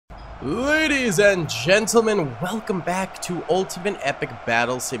Ladies and gentlemen, welcome back to Ultimate Epic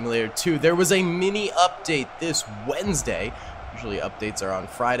Battle Simulator 2. There was a mini update this Wednesday. Usually updates are on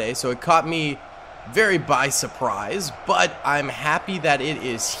Friday, so it caught me very by surprise, but I'm happy that it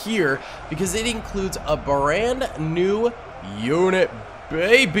is here because it includes a brand new unit.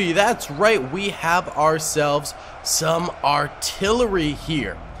 Baby, that's right, we have ourselves some artillery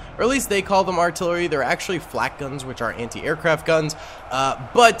here. Or at least they call them artillery. They're actually flak guns, which are anti-aircraft guns,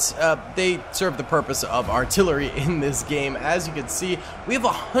 but they serve the purpose of artillery in this game. As you can see, we have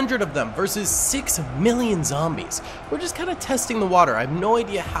 100 of them versus 6 million zombies. We're just kind of testing the water. I have no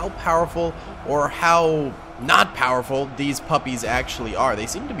idea how powerful or how not powerful these puppies actually are. They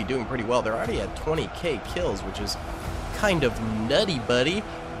seem to be doing pretty well. They're already at 20k kills, which is kind of nutty, buddy,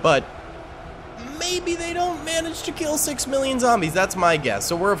 but maybe they don't manage to kill 6 million zombies. That's my guess.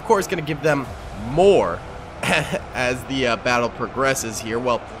 So we're, of course, going to give them more as the battle progresses here.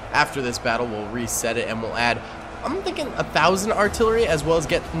 Well, after this battle, we'll reset it and we'll add, I'm thinking 1,000 artillery, as well as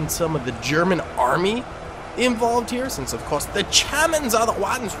getting some of the German army involved here, since, of course, the Germans are the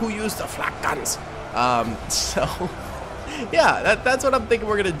ones who use the flak guns. So yeah, that's what I'm thinking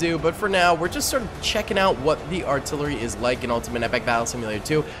we're going to do, but for now, we're just sort of checking out what the artillery is like in Ultimate Epic Battle Simulator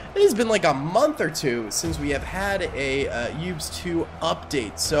 2. It has been like a month or two since we have had a UEBS 2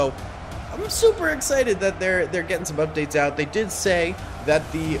 update, so I'm super excited that they're getting some updates out. They did say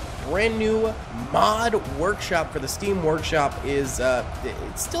that the brand new mod workshop for the Steam Workshop is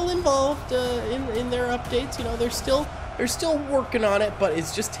it's still involved in their updates. You know, they're still working on it, but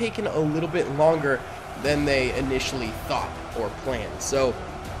it's just taken a little bit longer than they initially thought or planned. So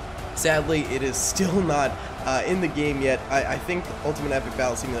sadly, it is still not in the game yet. I think Ultimate Epic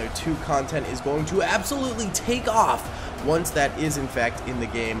Battle Simulator 2 content is going to absolutely take off once that is in fact in the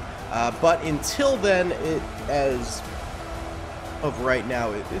game. But until then, as of right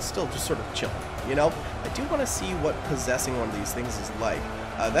now, it's still just sort of chilling. You know, I do want to see what possessing one of these things is like.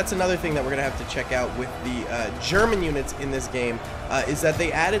 That's another thing that we're going to have to check out with the German units in this game, is that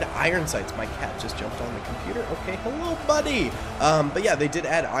they added iron sights. My cat just jumped on the computer. Okay, hello, buddy. But yeah, they did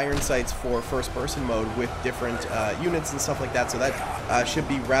add iron sights for first-person mode with different units and stuff like that, so that should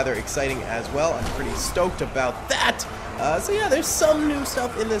be rather exciting as well. I'm pretty stoked about that. So yeah, there's some new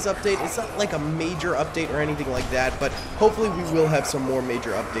stuff in this update. It's not like a major update or anything like that, but hopefully we will have some more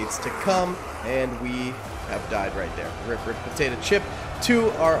major updates to come, and we have died right there. Rip, rip, potato chip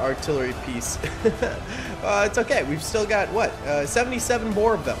to our artillery piece. It's okay. We've still got, what, 77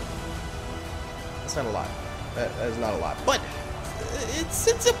 more of them. That's not a lot. That is not a lot. But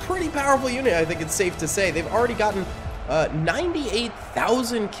it's a pretty powerful unit, I think it's safe to say. They've already gotten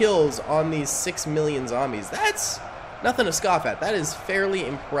 98,000 kills on these 6 million zombies. That's nothing to scoff at. That is fairly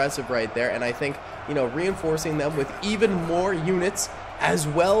impressive right there. And I think, you know, reinforcing them with even more units as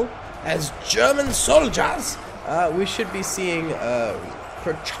well as German soldiers, we should be seeing,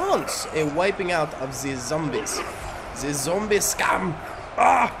 perchance, a wiping out of the zombies. The zombie scum.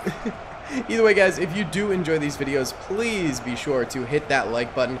 Ah! Either way, guys, if you do enjoy these videos, please be sure to hit that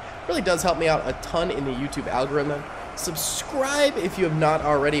like button. It really does help me out a ton in the YouTube algorithm. Subscribe if you have not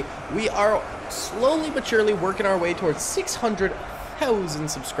already. We are slowly but surely working our way towards 600,000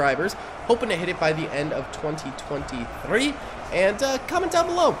 subscribers. Hoping to hit it by the end of 2023. And comment down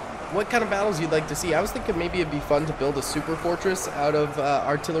below what kind of battles you'd like to see. I was thinking maybe it'd be fun to build a super fortress out of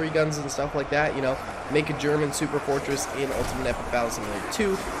artillery guns and stuff like that. You know, make a German super fortress in Ultimate Epic Battle Simulator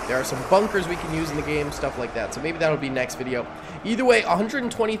 2. There are some bunkers we can use in the game, stuff like that. So maybe that'll be next video. Either way,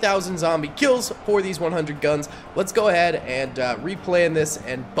 120,000 zombie kills for these 100 guns. Let's go ahead and replan this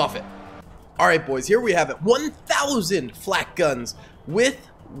and buff it. Alright, boys, here we have it. 1,000 flak guns with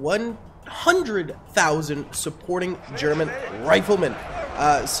 100,000 supporting German riflemen.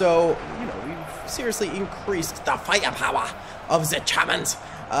 So, you know, we've seriously increased the firepower of the Germans.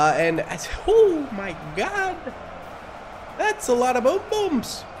 Oh my god, that's a lot of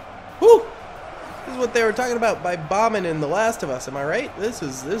boom-booms. Whew. This is what they were talking about by bombing in The Last of Us, am I right? This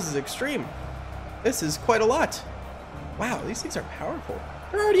is extreme. This is quite a lot. Wow, these things are powerful.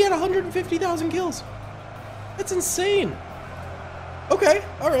 They're already at 150,000 kills. That's insane. Okay,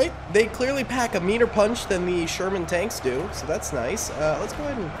 alright. They clearly pack a meaner punch than the Sherman tanks do, so that's nice. Let's go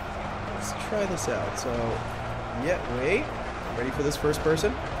ahead and let's try this out. So, yeah, wait. Ready for this first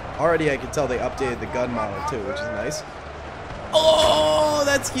person? Already I can tell they updated the gun model too, which is nice. Oh,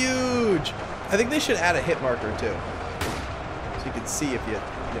 that's huge! I think they should add a hit marker too. So you can see if you know,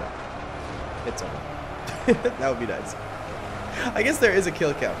 hit someone. That would be nice. I guess there is a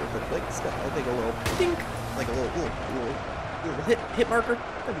kill counter, but like, I think a little dink, like a little hit marker.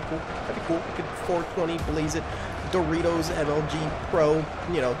 That'd be cool. That'd be cool. We could 420 blaze it Doritos MLG Pro,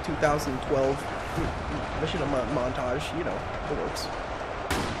 you know, 2012 mission montage, you know, it works.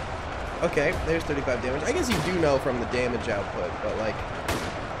 Okay, there's 35 damage. I guess you do know from the damage output, but like,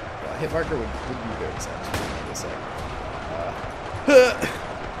 hit marker would be very satisfying, I guess.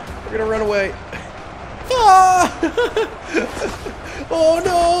 We're gonna run away. Ah! Oh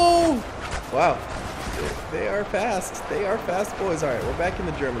no! Wow. They are fast. They are fast boys. Alright, we're back in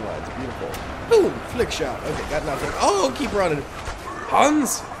the German lines. Beautiful. Boom! Flick shot. Okay, got nothing. Oh, keep running.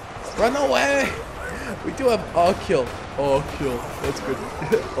 Hans! Run away! We do have a kill. Oh, kill. That's good.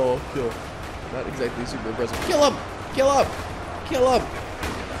 Oh, kill. Not exactly super impressive. Kill him! Kill him! Kill him!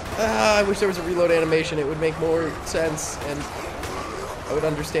 Ah, I wish there was a reload animation. It would make more sense, and I would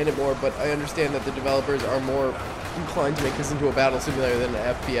understand it more, but I understand that the developers are more inclined to make this into a battle simulator than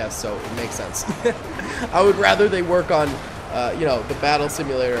an FPS, so it makes sense. I would rather they work on, you know, the battle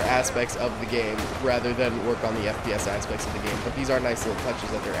simulator aspects of the game rather than work on the FPS aspects of the game, but these are nice little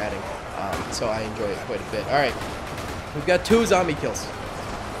touches that they're adding, so I enjoy it quite a bit. Alright, we've got 2 zombie kills.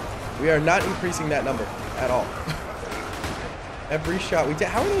 We are not increasing that number at all. Every shot we take.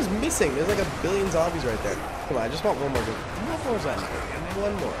 How are those missing? There's like a billion zombies right there. Come on, I just want one more. One more zombie.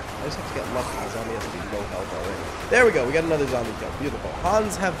 One more. I just have to get lucky. The zombie has to be low health already. There we go. We got another zombie kill. Beautiful.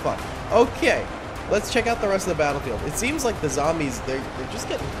 Hans, have fun. Okay, let's check out the rest of the battlefield. It seems like the zombies, they're just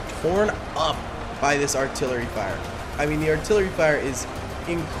getting torn up by this artillery fire. I mean, the artillery fire is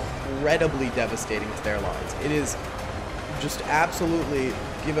incredibly devastating to their lines. It is just absolutely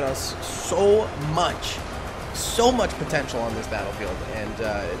giving us so much potential on this battlefield, and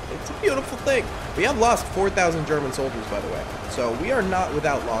it's a beautiful thing. We have lost 4,000 German soldiers, by the way, so we are not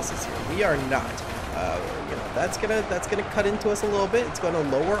without losses here. We are not. You know, that's gonna cut into us a little bit. It's gonna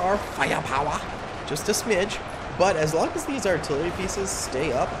lower our firepower just a smidge, but as long as these artillery pieces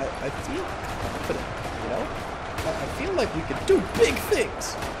stay up, I feel confident. You know, I feel like we could do big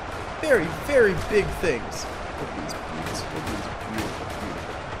things, very, very big things with these beautiful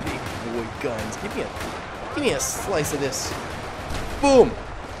big boy guns. Give me a slice of this. Boom!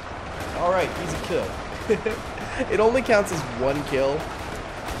 Alright, easy kill. It only counts as 1 kill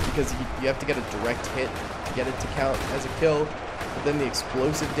because you have to get a direct hit to get it to count as a kill. But then the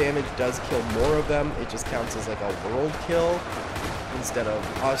explosive damage does kill more of them. It just counts as like a world kill instead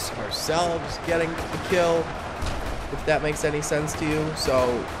of us ourselves getting the kill, if that makes any sense to you.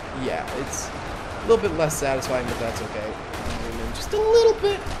 So, yeah, it's a little bit less satisfying, but that's okay. Just a little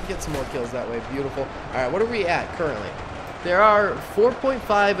bit, get some more kills that way. Beautiful. Alright, what are we at currently? There are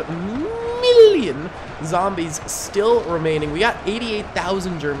 4.5 million zombies still remaining. We got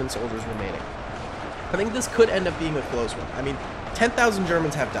 88,000 German soldiers remaining. I think this could end up being a close one. I mean, 10,000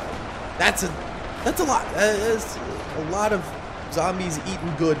 Germans have died. That's a lot. That's a lot of zombies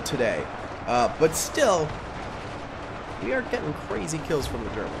eating good today. But still, we are getting crazy kills from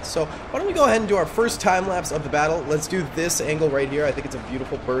the Germans. So why don't we go ahead and do our first time lapse of the battle. Let's do this angle right here. I think it's a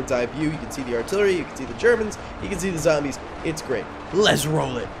beautiful bird's eye view. You can see the artillery, you can see the Germans, you can see the zombies. It's great. Let's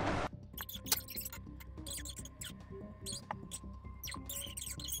roll it.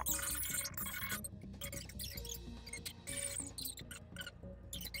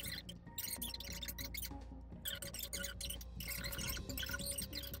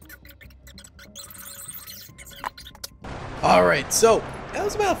 Alright, so that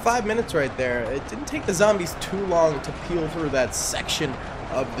was about 5 minutes right there. It didn't take the zombies too long to peel through that section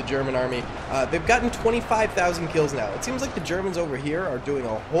of the German army. They've gotten 25,000 kills now. It seems like the Germans over here are doing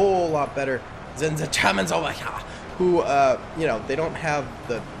a whole lot better than the Germans over here, who, you know, they don't have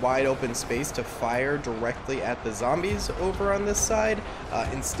the wide open space to fire directly at the zombies over on this side.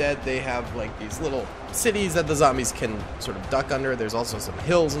 Instead, they have like these little cities that the zombies can sort of duck under. There's also some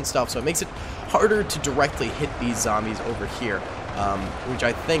hills and stuff, so it makes it harder to directly hit these zombies over here, which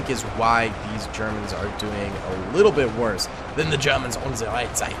I think is why these Germans are doing a little bit worse than the Germans on the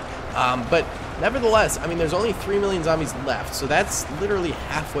right side. But nevertheless, I mean, there's only 3 million zombies left, so that's literally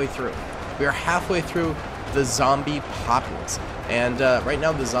halfway through. We are halfway through the zombie populace, and right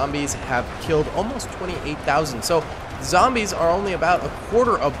now the zombies have killed almost 28,000. So zombies are only about a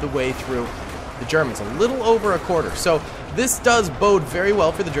quarter of the way through the Germans, a little over a quarter. So this does bode very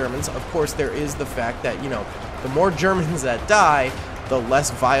well for the Germans. Of course, there is the fact that, you know, the more Germans that die, the less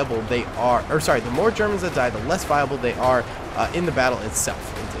viable they are, or sorry, the more Germans that die, the less viable they are in the battle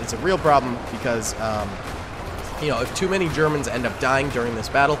itself. It's a real problem because, you know, if too many Germans end up dying during this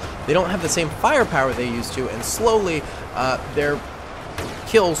battle, they don't have the same firepower they used to, and slowly their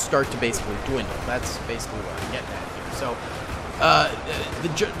kills start to basically dwindle. That's basically what I'm getting at here. So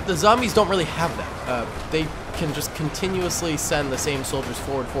the zombies don't really have that. They can just continuously send the same soldiers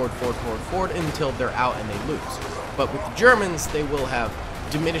forward until they're out and they lose. But with the Germans, they will have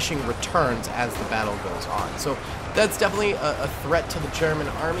diminishing returns as the battle goes on. So that's definitely a threat to the German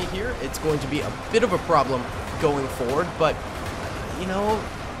army here. It's going to be a bit of a problem going forward, but, you know,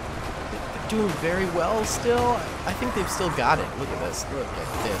 doing very well still. I think they've still got it. Look at this. Look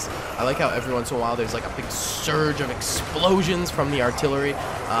at this. I like how every once in a while there's like a big surge of explosions from the artillery.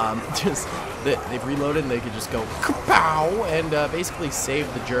 They've reloaded and they could just go kapow and basically save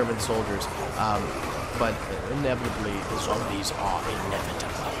the German soldiers. But inevitably the zombies are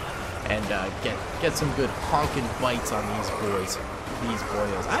inevitable. And get some good honking bites on these boys. These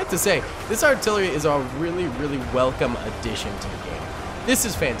boyos. I have to say, this artillery is a really, really welcome addition to the game. This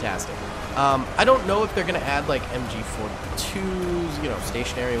is fantastic. I don't know if they're going to add like MG42s, you know,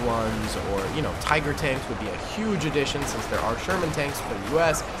 stationary ones, or, you know, Tiger tanks would be a huge addition since there are Sherman tanks for the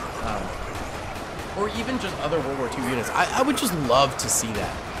US, or even just other World War II units. I would just love to see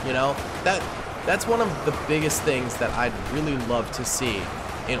that, you know, that's one of the biggest things that I'd really love to see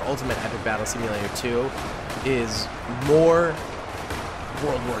in Ultimate Epic Battle Simulator 2 is more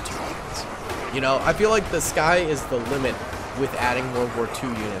World War II units. You know, I feel like the sky is the limit with adding World War II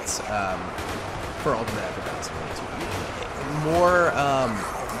units for Ultimate Epic Battle Simulator 2. More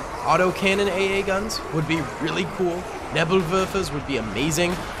autocannon AA guns would be really cool. Nebelwerfers would be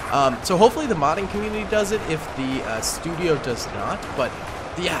amazing. So hopefully the modding community does it if the studio does not. But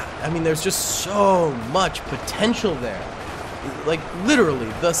yeah, I mean, there's just so much potential there. Like,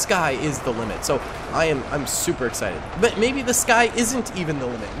 literally, the sky is the limit. So I'm super excited. But maybe the sky isn't even the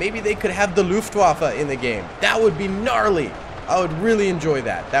limit. Maybe they could have the Luftwaffe in the game. That would be gnarly. I would really enjoy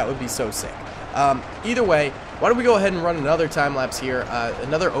that. That would be so sick. Either way, why don't we go ahead and run another time lapse here.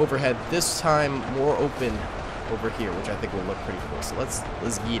 Another overhead, this time more open over here, which I think will look pretty cool. So let's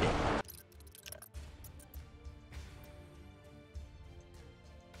get it.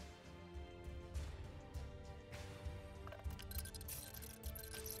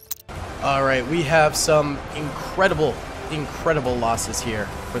 Alright, we have some incredible losses here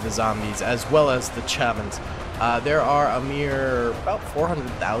for the zombies, as well as the Germans. There are a mere about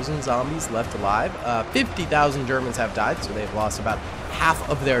 400,000 zombies left alive. 50,000 Germans have died, so they've lost about half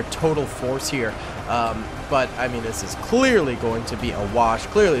of their total force here. But, I mean, this is clearly going to be a wash.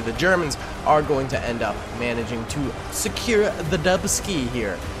 Clearly, the Germans are going to end up managing to secure the dub ski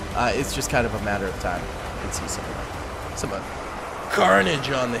here. It's just kind of a matter of time. You can see some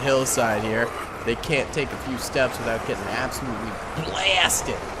carnage on the hillside here. They can't take a few steps without getting absolutely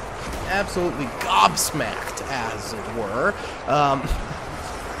blasted. Absolutely gobsmacked, as it were.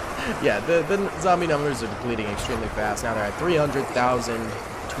 Yeah, the zombie numbers are depleting extremely fast. Now they're at 300,000, 290,000,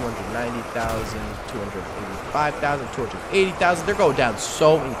 285,000, 280,000. They're going down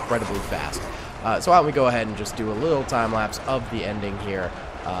so incredibly fast. So why don't we go ahead and just do a little time lapse of the ending here,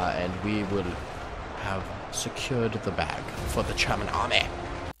 and we will have secured the bag for the German army.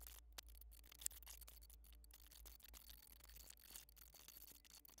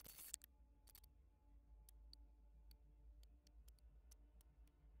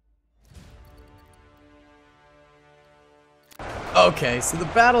 Okay, so the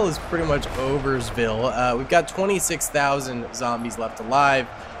battle is pretty much oversville. We've got 26,000 zombies left alive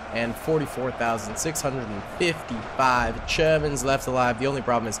and 44,655 Germans left alive. The only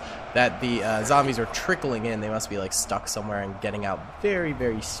problem is that the zombies are trickling in. They must be like stuck somewhere and getting out very,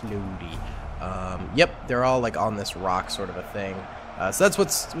 very snooty. Yep, they're all like on this rock sort of a thing. So that's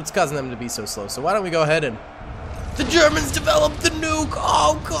what's causing them to be so slow. So why don't we go ahead and... The Germans developed the nuke!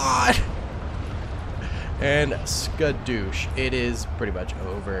 Oh, God! And skadoosh, it is pretty much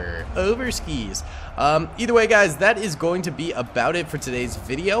over skis. Either way, guys, that is going to be about it for today's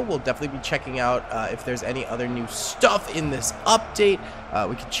video. We'll definitely be checking out if there's any other new stuff in this update.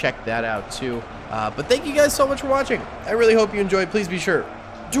 We can check that out too. But thank you guys so much for watching. I really hope you enjoyed. Please be sure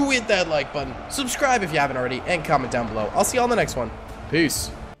to hit that like button, subscribe if you haven't already, and comment down below. I'll see you on the next one.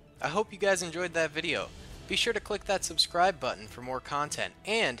 Peace. I hope you guys enjoyed that video. Be sure to click that subscribe button for more content,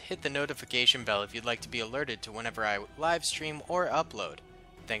 and hit the notification bell if you'd like to be alerted to whenever I live stream or upload.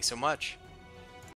 Thanks so much.